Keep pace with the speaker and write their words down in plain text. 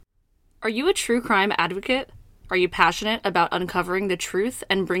Are you a true crime advocate? Are you passionate about uncovering the truth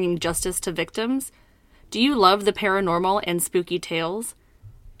and bringing justice to victims? Do you love the paranormal and spooky tales?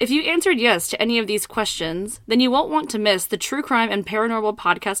 If you answered yes to any of these questions, then you won't want to miss the True Crime and Paranormal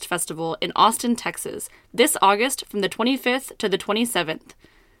Podcast Festival in Austin, Texas, this August from the 25th to the 27th.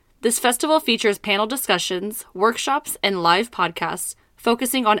 This festival features panel discussions, workshops, and live podcasts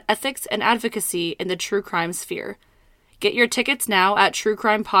focusing on ethics and advocacy in the true crime sphere. Get your tickets now at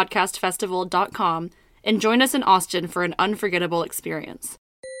truecrimepodcastfestival.com and join us in Austin for an unforgettable experience.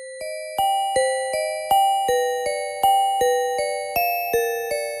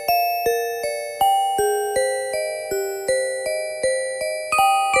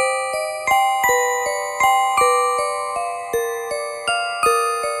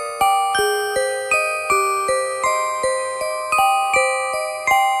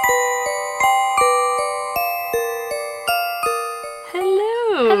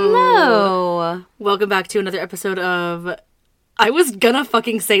 Hello. Welcome back to another episode of... I was gonna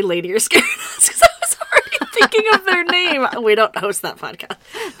fucking say Lady You're Scaring Us because I was already thinking of their name. We don't host that podcast.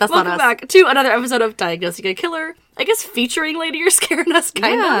 That's Welcome not us. back to another episode of Diagnosing a Killer. I guess featuring Lady You're Scaring Us,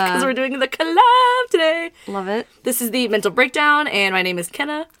 kind of, because we're doing the collab today. Love it. This is the Mental Breakdown, and my name is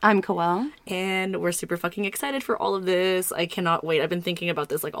Kenna. I'm Coel. And we're super fucking excited for all of this. I cannot wait. I've been thinking about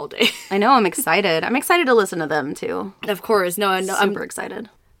this like all day. I know, I'm excited. I'm excited to listen to them too. Of course. No, I'm Super excited.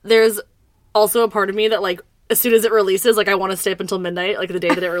 There's also a part of me that, like, as soon as it releases, like, I want to stay up until midnight, like, the day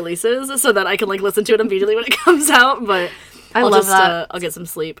that it releases, so that I can, like, listen to it immediately when it comes out, but I love that. I'll get some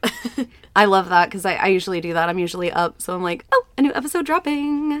sleep. I love that because I usually do that. I'm usually up, so I'm like, oh, a new episode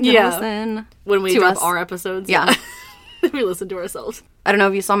dropping. Yeah. Listen When we to drop us. our episodes. Yeah. We listen to ourselves. I don't know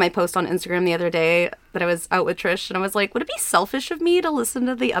if you saw my post on Instagram the other day that I was out with Trish, and I was like, would it be selfish of me to listen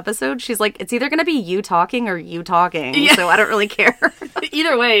to the episode? She's like, it's either going to be you talking or you talking, so I don't really care.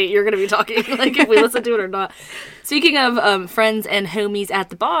 Either way, you're going to be talking, like, if we listen to it or not. Speaking of friends and homies at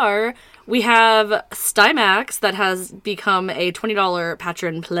the bar, we have Stymax that has become a $20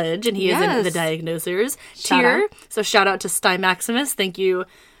 patron pledge, and he is in the Diagnosers tier. So shout out to Stymaximus. Thank you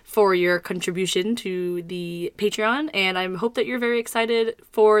for your contribution to the Patreon, and I hope that you're very excited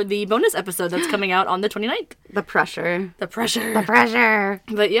for the bonus episode that's coming out on the 29th. The pressure. The pressure. The pressure.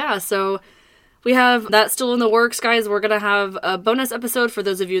 But yeah, so we have that still in the works, guys. We're going to have a bonus episode for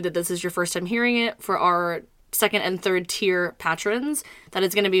those of you that this is your first time hearing it for our second and third tier patrons. That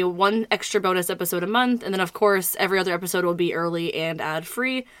is going to be one extra bonus episode a month, and then of course every other episode will be early and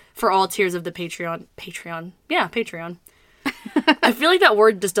ad-free for all tiers of the Patreon. Yeah, Patreon. I feel like that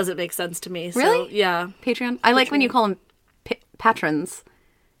word just doesn't make sense to me. So, Really? Yeah. Patreon? I like when you call them patrons.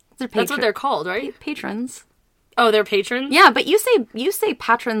 They're That's what they're called, right? patrons. Oh, they're patrons? Yeah, but you say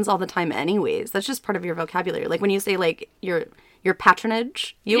patrons all the time anyways. That's just part of your vocabulary. Like when you say like your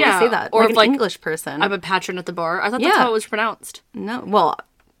patronage, you always say that. Or like if, an like, English person. I'm a patron at the bar. I thought that's how it was pronounced. No, well,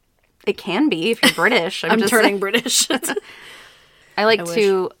 it can be if you're British. I'm just turning British. I like I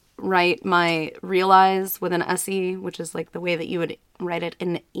to write my realize with an SE, which is like the way that you would write it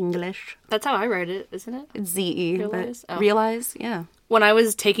in English. That's how I write it, isn't it? It's ZE, Realize? but Oh. realize, yeah. When I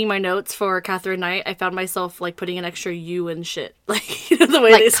was taking my notes for Catherine Knight, I found myself, like, putting an extra U and shit. Like, you know, the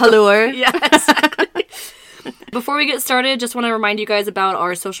way Like they color. Yeah, exactly. Before we get started, just want to remind you guys about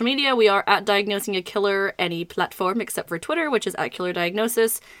our social media. We are at Diagnosing a Killer, any platform except for Twitter, which is at Killer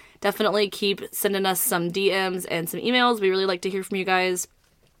Diagnosis. Definitely keep sending us some DMs and some emails. We really like to hear from you guys.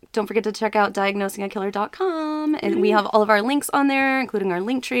 Don't forget to check out diagnosingakiller.com, and we have all of our links on there, including our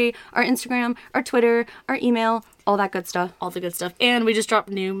link tree, our Instagram, our Twitter, our email, all that good stuff. All the good stuff. And we just dropped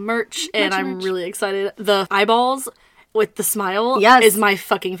new merch, and I'm really excited. The eyeballs with the smile is my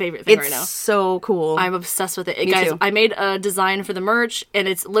fucking favorite thing right now. It's so cool. I'm obsessed with it. Me Guys, too. I made a design for the merch, and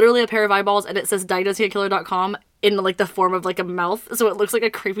it's literally a pair of eyeballs, and it says diagnosingakiller.com in, like, the form of, like, a mouth, so it looks like a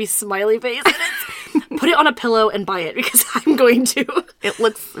creepy smiley face. And put it on a pillow and buy it, because I'm going to. It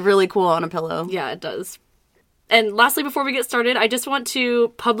looks really cool on a pillow. Yeah, it does. And lastly, before we get started, I just want to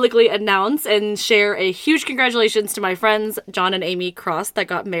publicly announce and share a huge congratulations to my friends, John and Amy Cross, that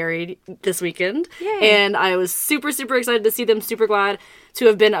got married this weekend. Yay. And I was super, super excited to see them, super glad to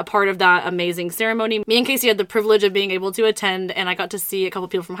have been a part of that amazing ceremony. Me and Casey had the privilege of being able to attend, and I got to see a couple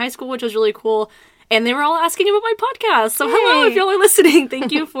people from high school, which was really cool. And they were all asking about my podcast. So hello, if y'all are listening.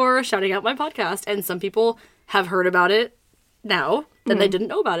 Thank you for shouting out my podcast. And some people have heard about it now that they didn't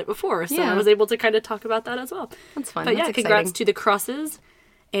know about it before. So I was able to kind of talk about that as well. That's fun. But yeah, That's congrats exciting. to the Crosses.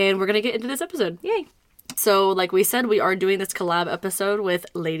 And we're going to get into this episode. Yay. So like we said, we are doing this collab episode with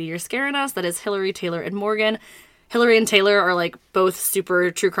Lady You're Scaring Us. That is Hillary, Taylor, and Morgan. Hillary and Taylor are like both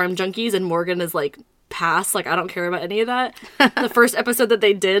super true crime junkies, and Morgan is like pass. Like, I don't care about any of that. The first episode that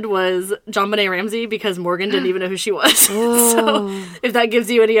they did was JonBenet Ramsey because Morgan didn't even know who she was. So if that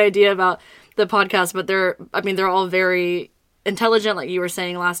gives you any idea about the podcast, but they're all very intelligent. Like you were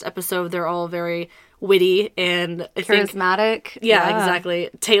saying last episode, they're all very witty and charismatic. Yeah,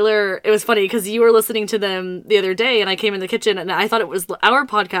 exactly. Taylor, it was funny because you were listening to them the other day and I came in the kitchen and I thought it was our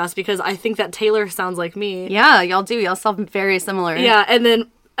podcast because I think that Taylor sounds like me. Yeah, y'all do. Y'all sound very similar. Yeah, and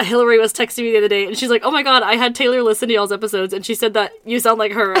then Hillary was texting me the other day and she's like, oh my god, I had Taylor listen to y'all's episodes and she said that you sound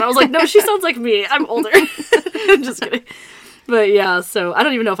like her. And I was like, no, she sounds like me. I'm older. I'm just kidding. But yeah, so I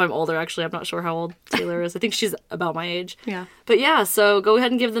don't even know if I'm older, actually. I'm not sure how old Taylor is. I think she's about my age. Yeah. But yeah, so go ahead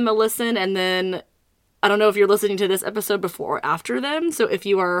and give them a listen and then I don't know if you're listening to this episode before or after them. So if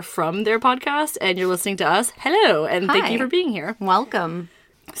you are from their podcast and you're listening to us, hello, and thank you for being here. Welcome.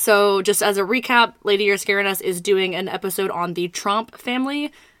 So just as a recap, Lady You're Scaring Us is doing an episode on the Trump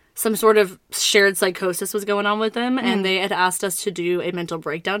family. Some sort of shared psychosis was going on with them, and they had asked us to do a mental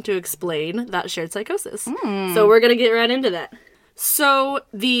breakdown to explain that shared psychosis. So we're going to get right into that. So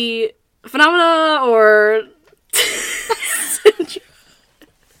the phenomena or...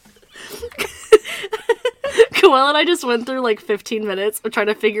 Coelle and I just went through like 15 minutes of trying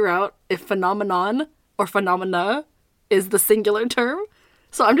to figure out if phenomenon or phenomena is the singular term.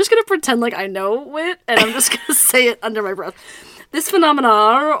 So I'm just going to pretend like I know it, and I'm just going to say it under my breath. This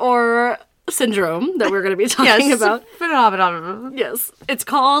phenomenon or syndrome that we're going to be talking about. Phenomenon. Yes. It's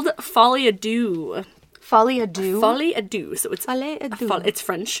called Folie Deux. Folie Deux? Folie Deux. So it's it's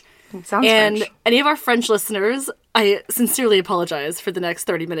French. It sounds and French. Any of our French listeners, I sincerely apologize for the next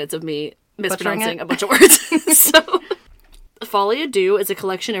 30 minutes of me mispronouncing a bunch of words. So, Folie Deux is a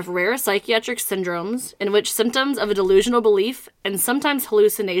collection of rare psychiatric syndromes in which symptoms of a delusional belief and sometimes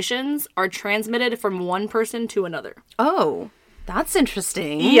hallucinations are transmitted from one person to another. Oh, that's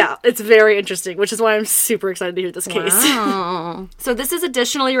interesting. Yeah, it's very interesting, which is why I'm super excited to hear this case. Wow. So this is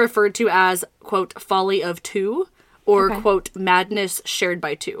additionally referred to as, quote, folly of two, or, quote, madness shared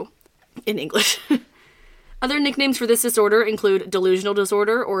by two, in English. Other nicknames for this disorder include delusional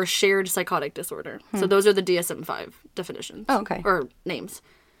disorder or shared psychotic disorder. So those are the DSM-5 definitions. Oh, okay. Or names.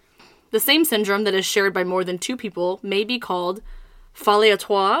 The same syndrome that is shared by more than two people may be called folie à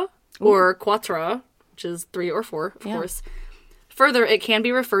trois or quatre, which is 3 or 4, of course. Further, it can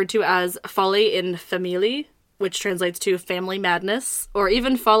be referred to as folie in famille, which translates to family madness, or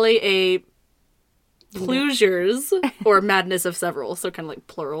even folie à plusieurs, or madness of several, so kind of like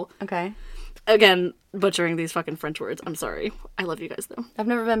plural. Okay. Again, butchering these fucking French words. I'm sorry. I love you guys, though. I've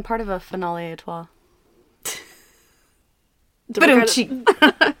never been part of a finale à trois.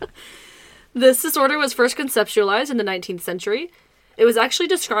 This disorder was first conceptualized in the 19th century. It was actually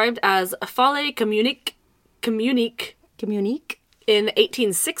described as folie communique in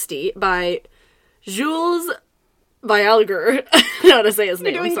 1860 by Jules Bialger. I don't know how to say his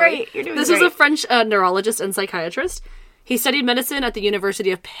name. You're doing great. You're doing This was a French neurologist and psychiatrist. He studied medicine at the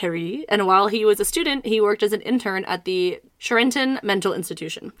University of Paris, and while he was a student, he worked as an intern at the Charenton Mental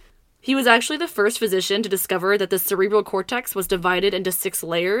Institution. He was actually the first physician to discover that the cerebral cortex was divided into 6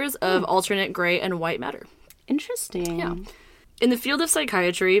 layers of alternate gray and white matter. Interesting. Yeah. In the field of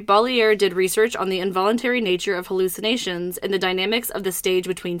psychiatry, Bollier did research on the involuntary nature of hallucinations and the dynamics of the stage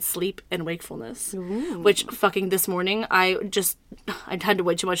between sleep and wakefulness. Ooh. Which, fucking this morning, I had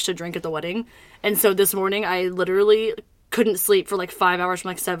way too much to drink at the wedding. And so this morning, I literally couldn't sleep for like 5 hours from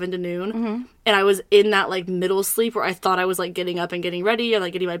like 7 to noon. Mm-hmm. And I was in that like middle sleep where I thought I was like getting up and getting ready and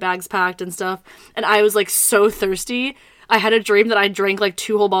like getting my bags packed and stuff. And I was like so thirsty. I had a dream that I drank like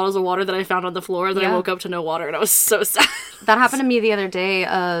 2 whole bottles of water that I found on the floor. Then I woke up to no water and I was so sad. That happened to me the other day.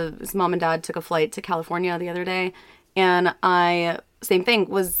 His mom and dad took a flight to California the other day. And same thing,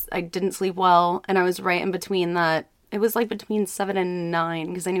 I didn't sleep well. And I was right in between that. It was like between 7 and 9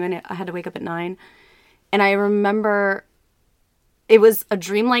 because I knew I had to wake up at 9. And I remember it was a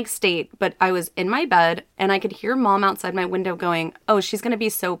dreamlike state, but I was in my bed and I could hear mom outside my window going, oh, she's going to be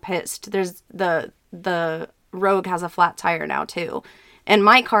so pissed. There's the Rogue has a flat tire now too. And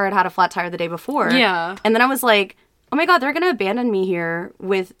my car had a flat tire the day before. Yeah. And then I was like, oh my God, they're going to abandon me here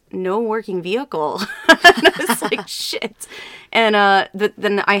with no working vehicle. And I was like, shit. And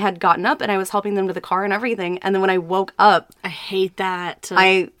then I had gotten up and I was helping them to the car and everything. And then when I woke up, I hate that.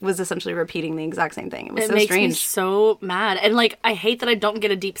 I was essentially repeating the exact same thing. It was so strange. It makes me so mad. And like, I hate that I don't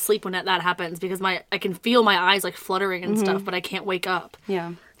get a deep sleep when that happens because I can feel my eyes like fluttering and stuff, but I can't wake up.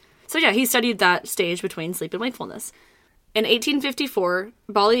 Yeah. So yeah, he studied that stage between sleep and wakefulness. In 1854,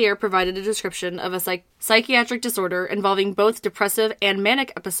 Bollier provided a description of a psychiatric disorder involving both depressive and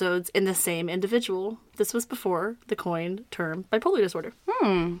manic episodes in the same individual. This was before the coined term bipolar disorder.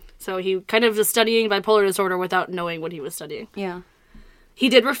 So he kind of was studying bipolar disorder without knowing what he was studying. Yeah. He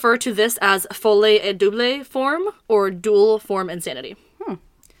did refer to this as folie et double form, or dual form insanity.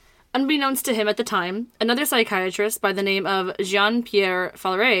 Unbeknownst to him at the time, another psychiatrist by the name of Jean-Pierre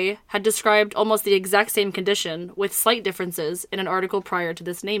Folie had described almost the exact same condition, with slight differences, in an article prior to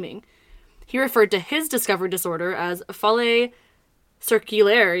this naming. He referred to his discovered disorder as folie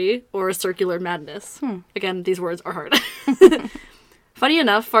circulaire, or circular madness. Again, these words are hard. Funny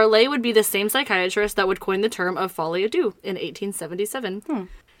enough, Folie would be the same psychiatrist that would coin the term of folie à deux in 1877,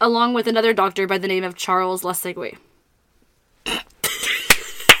 along with another doctor by the name of Charles Lasseguier.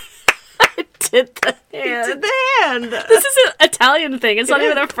 Did the hand. This is an Italian thing. It's not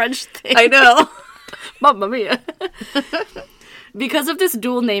even a French thing. I know. Mamma mia. Because of this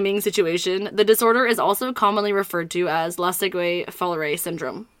dual naming situation, the disorder is also commonly referred to as Lasseguier-Folie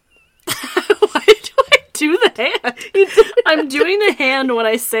syndrome. Why do I do the hand? I'm doing the hand when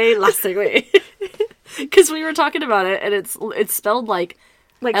I say Lasseguier. Because we were talking about it, and it's spelled like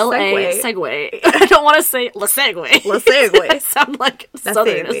L-A segue. I don't want to say Lasseguier. Lasseguier. I sound like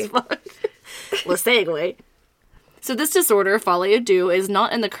Southern as fuck. Lasseguier. So this disorder, folie à deux, is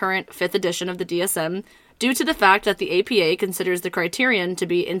not in the current 5th edition of the DSM due to the fact that the APA considers the criterion to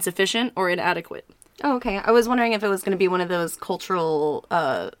be insufficient or inadequate. Oh, okay. I was wondering if it was going to be one of those cultural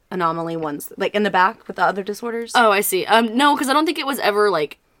anomaly ones, like in the back with the other disorders. Oh, I see. No, because I don't think it was ever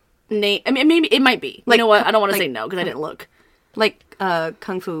like I mean, maybe it might be. Like, you know what? I don't want to say no because I didn't look. Like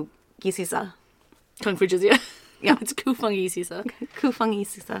Kung Fu Gisisa. Kung Fu Jizya. Yeah. It's Kufung Gisisa. Kufung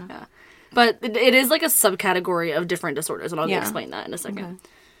Gisisa. Yeah. But it is like a subcategory of different disorders, and I'll explain that in a second. Okay.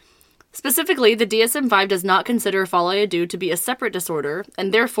 Specifically, the DSM-5 does not consider folie à deux to be a separate disorder,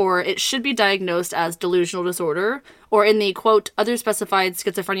 and therefore it should be diagnosed as delusional disorder, or in the, quote, other specified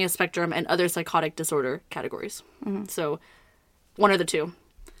schizophrenia spectrum and other psychotic disorder categories. So, one or the two,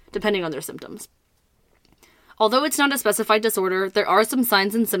 depending on their symptoms. Although it's not a specified disorder, there are some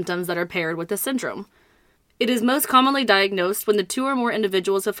signs and symptoms that are paired with the syndrome. It is most commonly diagnosed when the two or more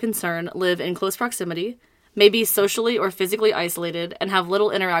individuals of concern live in close proximity, may be socially or physically isolated, and have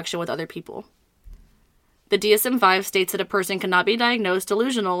little interaction with other people. The DSM-5 states that a person cannot be diagnosed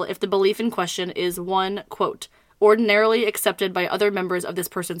delusional if the belief in question is one, quote, ordinarily accepted by other members of this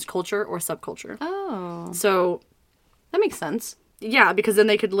person's culture or subculture. Oh. So, that makes sense. Yeah, because then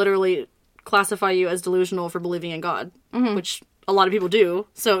they could literally classify you as delusional for believing in God, which a lot of people do.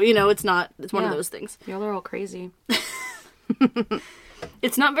 So, it's one of those things. Y'all are all crazy.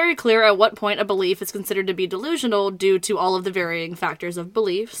 It's not very clear at what point a belief is considered to be delusional due to all of the varying factors of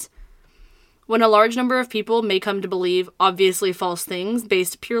beliefs. When a large number of people may come to believe obviously false things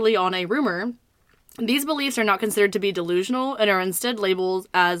based purely on a rumor, these beliefs are not considered to be delusional and are instead labeled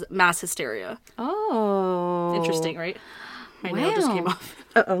as mass hysteria. Oh. Interesting, right? My nail just came off.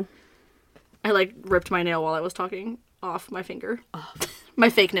 Uh-oh. I, ripped my nail while I was talking off my finger. Oh. My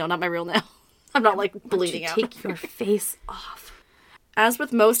fake nail, not my real nail. I'm not, bleeding out. Take your face off. As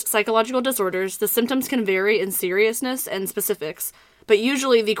with most psychological disorders, the symptoms can vary in seriousness and specifics, but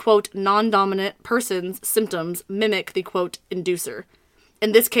usually the, quote, non-dominant person's symptoms mimic the, quote, inducer.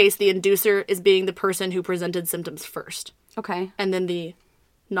 In this case, the inducer is being the person who presented symptoms first. Okay. And then the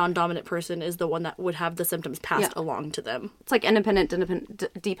non-dominant person is the one that would have the symptoms passed along to them. It's like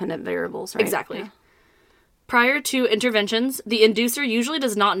dependent variables, right? Exactly. Yeah. Prior to interventions, the inducer usually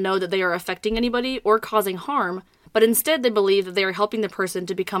does not know that they are affecting anybody or causing harm, but instead they believe that they are helping the person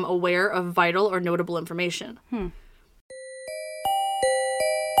to become aware of vital or notable information.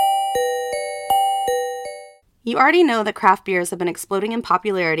 You already know that craft beers have been exploding in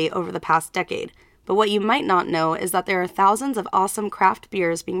popularity over the past decade, but what you might not know is that there are thousands of awesome craft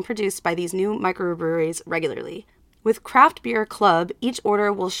beers being produced by these new microbreweries regularly. With Craft Beer Club, each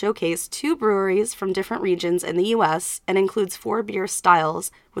order will showcase 2 breweries from different regions in the U.S. and includes 4 beer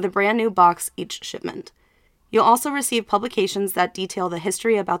styles with a brand new box each shipment. You'll also receive publications that detail the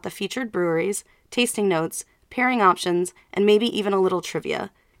history about the featured breweries, tasting notes, pairing options, and maybe even a little trivia.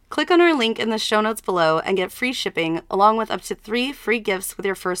 Click on our link in the show notes below and get free shipping along with up to 3 free gifts with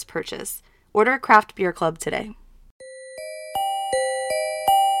your first purchase. Order Craft Beer Club today.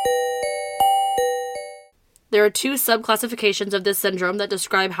 There are 2 subclassifications of this syndrome that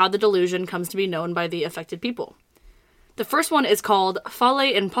describe how the delusion comes to be known by the affected people. The first one is called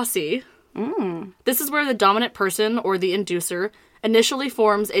folie in posse. This is where the dominant person, or the inducer, initially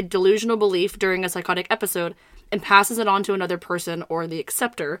forms a delusional belief during a psychotic episode, and passes it on to another person or the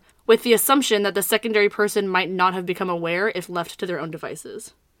acceptor, with the assumption that the secondary person might not have become aware if left to their own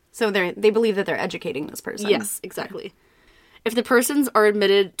devices. So they believe that they're educating this person. Yes, exactly. If the persons are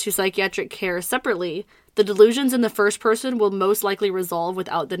admitted to psychiatric care separately, the delusions in the first person will most likely resolve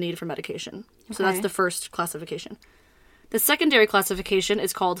without the need for medication. Okay. So that's the first classification. The secondary classification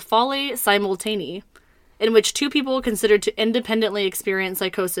is called Folie simultanea, in which two people considered to independently experience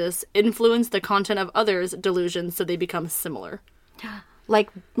psychosis influence the content of others' delusions so they become similar.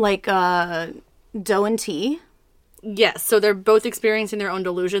 Like Doe and T? Yes, so they're both experiencing their own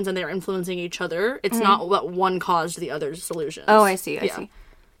delusions and they're influencing each other. It's not what one caused the other's delusions. Oh, I see, I see.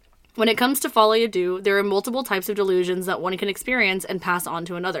 When it comes to folie à deux, there are multiple types of delusions that one can experience and pass on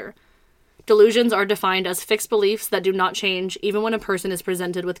to another. Delusions are defined as fixed beliefs that do not change even when a person is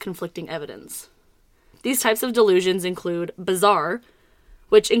presented with conflicting evidence. These types of delusions include bizarre,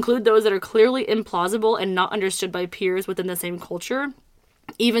 which include those that are clearly implausible and not understood by peers within the same culture,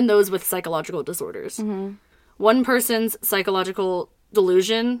 even those with psychological disorders. Mm-hmm. One person's psychological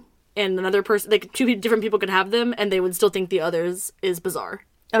delusion and another person, like two different people could have them and they would still think the other's is bizarre.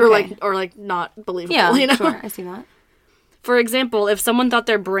 Okay. Or like not believable. Yeah, you know? Sure, I see that. For example, if someone thought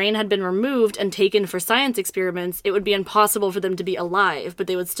their brain had been removed and taken for science experiments, it would be impossible for them to be alive, but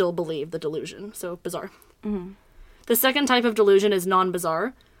they would still believe the delusion. So, bizarre. Mm-hmm. The second type of delusion is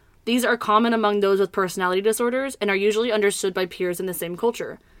non-bizarre. These are common among those with personality disorders and are usually understood by peers in the same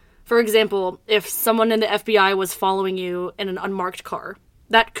culture. For example, if someone in the FBI was following you in an unmarked car,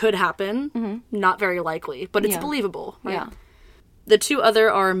 that could happen. Mm-hmm. Not very likely, but it's believable. Right? Yeah. The two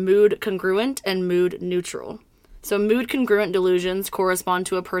other are mood congruent and mood neutral. So mood congruent delusions correspond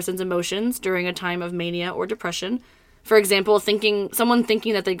to a person's emotions during a time of mania or depression. For example, someone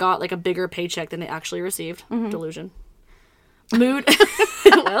thinking that they got like a bigger paycheck than they actually received. Mm-hmm. Delusion. Mood.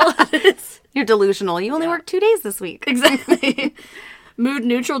 Well, you're delusional. You only worked 2 days this week. Exactly. Mood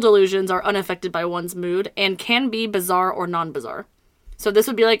neutral delusions are unaffected by one's mood and can be bizarre or non-bizarre. So this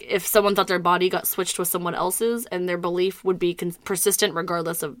would be like if someone thought their body got switched with someone else's and their belief would be persistent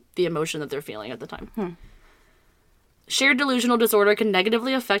regardless of the emotion that they're feeling at the time. Shared delusional disorder can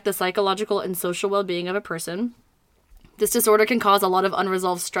negatively affect the psychological and social well-being of a person. This disorder can cause a lot of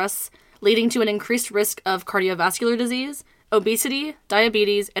unresolved stress, leading to an increased risk of cardiovascular disease, obesity,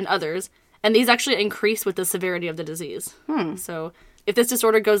 diabetes, and others, and these actually increase with the severity of the disease. So if this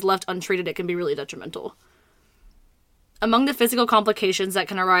disorder goes left untreated, it can be really detrimental. Among the physical complications that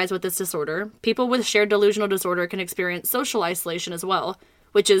can arise with this disorder, people with shared delusional disorder can experience social isolation as well,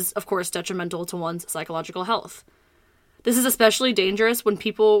 which is, of course, detrimental to one's psychological health. This is especially dangerous when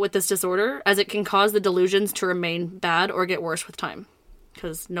people with this disorder, as it can cause the delusions to remain bad or get worse with time,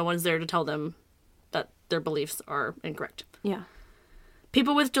 because no one's there to tell them that their beliefs are incorrect. Yeah.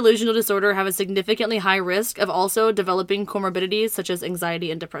 People with delusional disorder have a significantly high risk of also developing comorbidities such as anxiety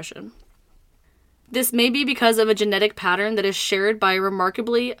and depression. This may be because of a genetic pattern that is shared by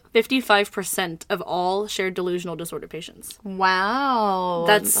remarkably 55% of all shared delusional disorder patients. Wow.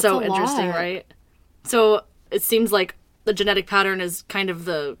 That's so interesting, right? So it seems like the genetic pattern is kind of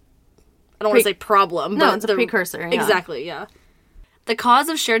the, I don't want to say problem. No, but it's a precursor. Yeah. Exactly, yeah. The cause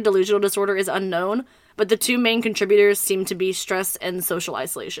of shared delusional disorder is unknown, but the two main contributors seem to be stress and social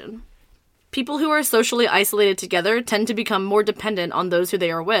isolation. People who are socially isolated together tend to become more dependent on those who they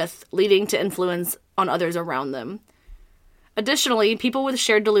are with, leading to influence on others around them. Additionally, people with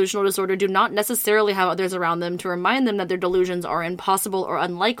shared delusional disorder do not necessarily have others around them to remind them that their delusions are impossible or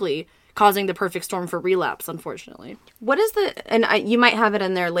unlikely, causing the perfect storm for relapse, unfortunately. What is you might have it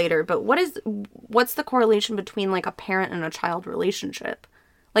in there later, but what's the correlation between like a parent and a child relationship?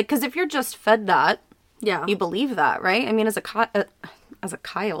 Like, because if you're just fed that, you believe that, right? I mean, as a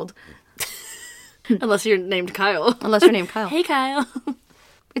child. Unless you're named Kyle. Hey, Kyle.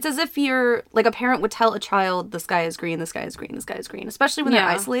 It's as if you're, like, a parent would tell a child, the sky is green, the sky is green, the sky is green. Especially when they're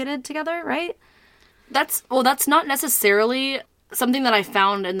isolated together, right? That's not necessarily something that I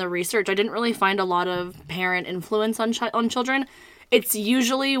found in the research. I didn't really find a lot of parent influence on children. It's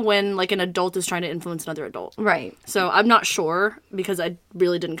usually when, like, an adult is trying to influence another adult. Right. So I'm not sure, because I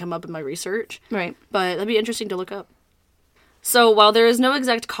really didn't come up in my research. Right. But that'd be interesting to look up. So while there is no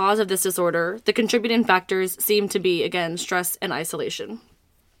exact cause of this disorder, the contributing factors seem to be, again, stress and isolation.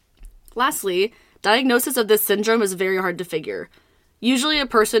 Lastly, diagnosis of this syndrome is very hard to figure. Usually a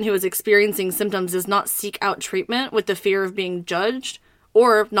person who is experiencing symptoms does not seek out treatment with the fear of being judged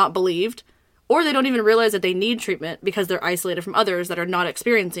or not believed, or they don't even realize that they need treatment because they're isolated from others that are not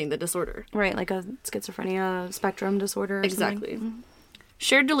experiencing the disorder. Right, like a schizophrenia spectrum disorder or exactly. something.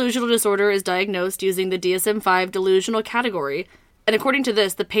 Shared delusional disorder is diagnosed using the DSM-5 delusional category, and according to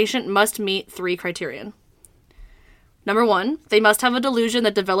this, the patient must meet 3 criterion. Number 1, they must have a delusion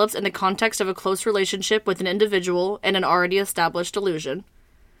that develops in the context of a close relationship with an individual and an already established delusion.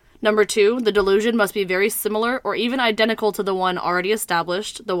 Number 2, the delusion must be very similar or even identical to the one already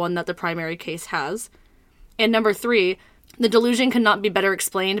established, the one that the primary case has. And number 3, the delusion cannot be better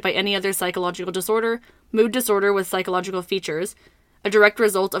explained by any other psychological disorder, mood disorder with psychological features, a direct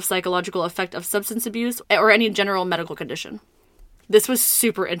result of psychological effect of substance abuse, or any general medical condition. This was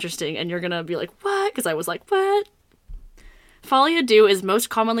super interesting, and you're gonna be like, what? Because I was like, what? Folie Deux is most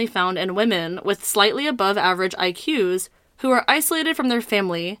commonly found in women with slightly above average IQs who are isolated from their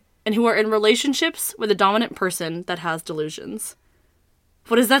family and who are in relationships with a dominant person that has delusions.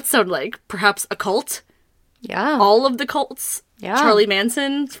 What does that sound like? Perhaps a cult? Yeah. All of the cults? Yeah. Charlie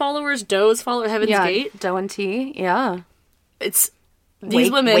Manson's followers, Doe's followers, Heaven's Gate? Doe and T, yeah. It's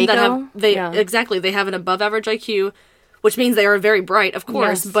these women Waco? that have, exactly, they have an above average IQ, which means they are very bright, of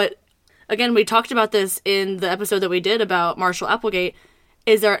course, Yes. but again, we talked about this in the episode that we did about Marshall Applegate.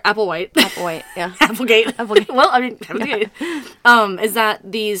 Is there Applewhite? Applewhite, yeah. Applegate. Applegate. Well, I mean, Applegate. Is that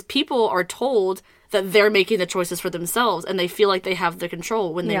these people are told that they're making the choices for themselves and they feel like they have the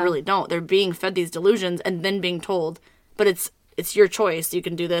control when they really don't. They're being fed these delusions and then being told, but it's your choice. You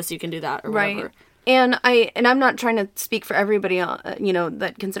can do this, you can do that, or whatever. Right. And I'm not trying to speak for everybody,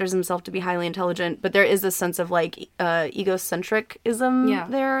 that considers himself to be highly intelligent, but there is this sense of like egocentricism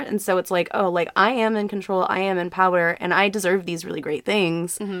there, and so it's like, oh, like I am in control, I am in power, and I deserve these really great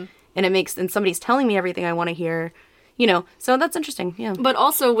things, and somebody's telling me everything I want to hear, so that's interesting, yeah. But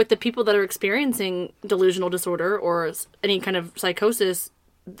also with the people that are experiencing delusional disorder or any kind of psychosis,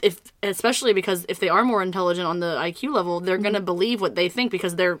 especially because if they are more intelligent on the IQ level, they're going to believe what they think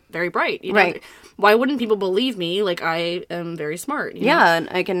because they're very bright. Right. Why wouldn't people believe me? Like, I am very smart. You know? And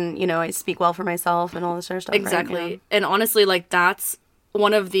I can, I speak well for myself and all this sort of stuff. Exactly. Right? Yeah. And honestly, like, that's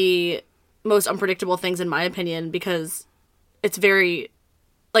one of the most unpredictable things in my opinion, because it's very,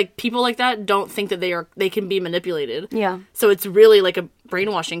 like, people like that don't think that they can be manipulated. Yeah. So it's really like a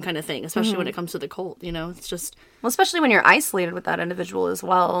brainwashing kind of thing, especially when it comes to the cult, it's just... Well, especially when you're isolated with that individual as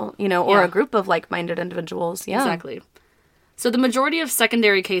well, or a group of like-minded individuals. Yeah. Exactly. So the majority of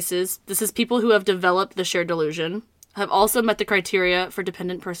secondary cases, this is people who have developed the shared delusion, have also met the criteria for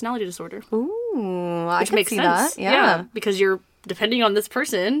dependent personality disorder. Ooh, I which can makes see sense. that. Yeah. Because you're depending on this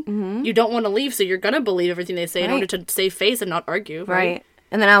person. You don't want to leave, so you're going to believe everything they say in order to save face and not argue. Right.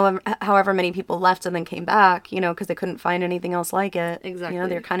 And then however many people left and then came back, because they couldn't find anything else like it. Exactly.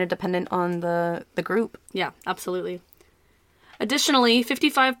 They're kind of dependent on the group. Yeah, absolutely. Additionally,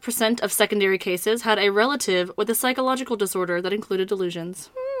 55% of secondary cases had a relative with a psychological disorder that included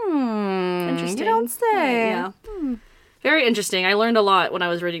delusions. Interesting. You don't say. Yeah. Very interesting. I learned a lot when I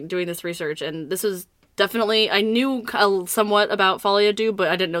was doing this research, and this is definitely, I knew somewhat about Folie Deux, but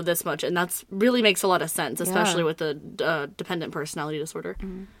I didn't know this much, and that's really makes a lot of sense, especially with the dependent personality disorder.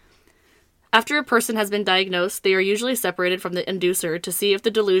 After a person has been diagnosed, they are usually separated from the inducer to see if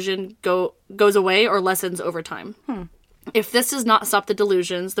the delusion goes away or lessens over time. If this does not stop the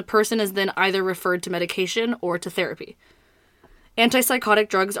delusions, the person is then either referred to medication or to therapy. Antipsychotic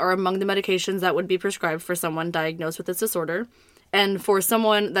drugs are among the medications that would be prescribed for someone diagnosed with this disorder. And for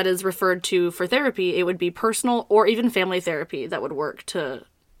someone that is referred to for therapy, it would be personal or even family therapy that would work to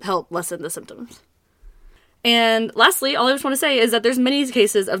help lessen the symptoms. And lastly, all I just want to say is that there's many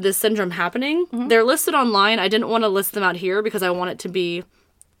cases of this syndrome happening. They're listed online. I didn't want to list them out here because I want it to be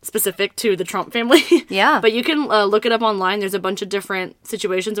specific to the Trump family. Yeah. But you can look it up online. There's a bunch of different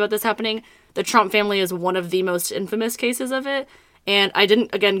situations about this happening. The Trump family is one of the most infamous cases of it. And I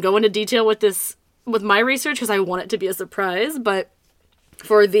didn't, again, go into detail with my research because I want it to be a surprise. But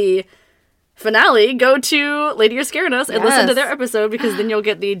for the finale, go to Lady You're Scaring Us and listen to their episode, because then you'll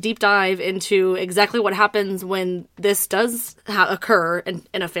get the deep dive into exactly what happens when this does occur in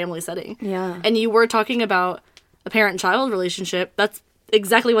a family setting. Yeah. And you were talking about a parent-child relationship. That's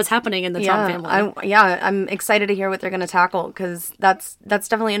exactly what's happening in the Trump family. I'm excited to hear what they're going to tackle, because that's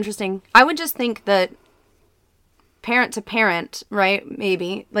definitely interesting. I would just think that parent to parent, right?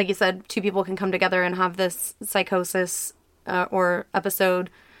 Maybe, like you said, two people can come together and have this psychosis or episode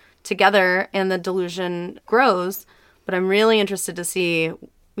together, and the delusion grows. But I'm really interested to see,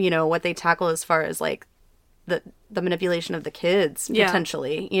 what they tackle as far as like the manipulation of the kids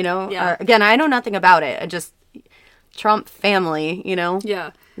potentially. Again, I know nothing about it. Trump family, you know?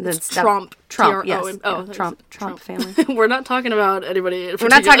 Yeah. That's Trump. Trump, yes. T-R-O-M. Yeah, Trump family. We're not talking about anybody. We're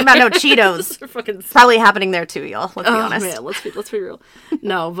not talking about no Cheetos. Fucking... Probably happening there too, y'all. Let's be honest. Man, let's be real.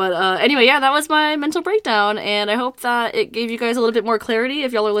 No, but anyway, yeah, that was my mental breakdown, and I hope that it gave you guys a little bit more clarity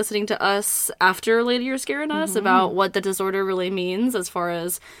if y'all are listening to us after Lady You're Scaring Us about what the disorder really means as far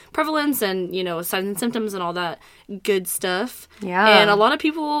as prevalence and, you know, signs and symptoms and all that good stuff. Yeah. And a lot of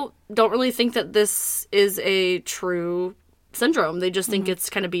people don't really think that this is a true syndrome. They just think it's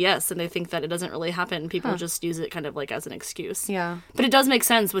kind of BS, and they think that it doesn't really happen. People just use it kind of like as an excuse. Yeah. But it does make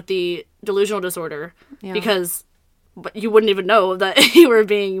sense with the delusional disorder because you wouldn't even know that you were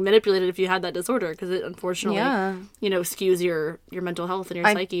being manipulated if you had that disorder, because it unfortunately, you know, skews your mental health and your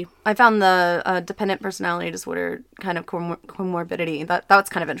psyche. I found the dependent personality disorder kind of comorbidity. That's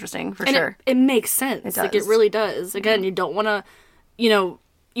kind of interesting for sure. It makes sense. It does. Like, it really does. Again, you don't want to, you know,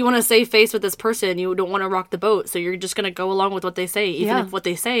 you want to save face with this person. You don't want to rock the boat. So you're just going to go along with what they say, even if what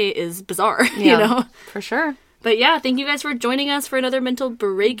they say is bizarre, you know? For sure. But yeah, thank you guys for joining us for another mental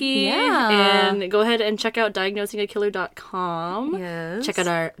breaky. Yeah. And go ahead and check out diagnosingakiller.com. Yes. Check out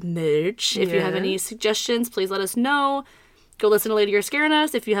our merch. If you have any suggestions, please let us know. Go listen to Lady You're Scaring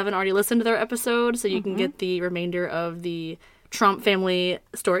Us if you haven't already listened to their episode, so you can get the remainder of the Trump family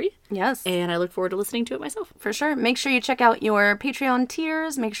story. Yes. And I look forward to listening to it myself. For sure. Make sure you check out your Patreon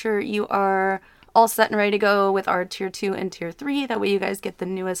tiers. Make sure you are all set and ready to go with our tier 2 and tier 3. That way you guys get the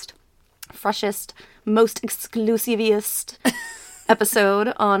newest, freshest, most exclusivest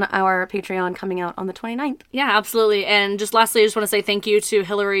episode on our Patreon coming out on the 29th. Yeah, absolutely. And just lastly, I just want to say thank you to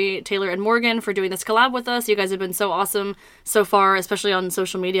Hillary, Taylor, and Morgan for doing this collab with us. You guys have been so awesome so far, especially on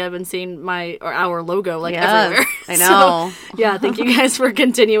social media. I've been seeing our logo everywhere. I know. So, yeah, thank you guys for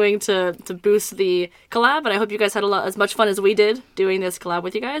continuing to boost the collab. And I hope you guys had as much fun as we did doing this collab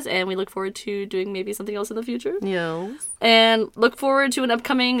with you guys. And we look forward to doing maybe something else in the future. Yes. And look forward to an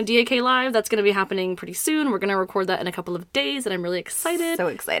upcoming DAK Live that's going to be happening pretty soon. We're going to record that in a couple of days, and I'm really excited. So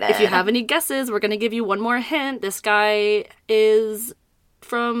excited. If you have any guesses, we're going to give you one more hint. This guy is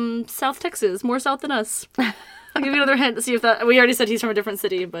from South Texas, more south than us. I'll give you another hint to see if that... We already said he's from a different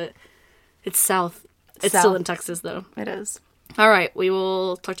city, but it's south. It's still in Texas, though. It is. All right. We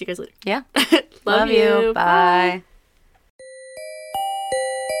will talk to you guys later. Yeah. Love you. Bye.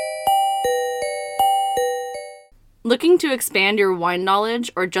 Looking to expand your wine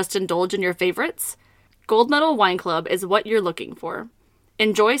knowledge or just indulge in your favorites? Gold Medal Wine Club is what you're looking for.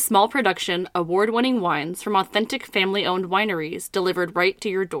 Enjoy small production, award-winning wines from authentic family-owned wineries delivered right to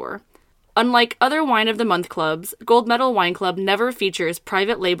your door. Unlike other Wine of the Month clubs, Gold Medal Wine Club never features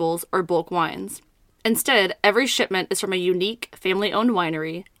private labels or bulk wines. Instead, every shipment is from a unique, family-owned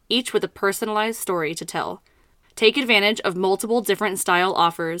winery, each with a personalized story to tell. Take advantage of multiple different style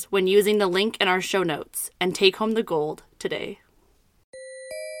offers when using the link in our show notes and take home the gold today.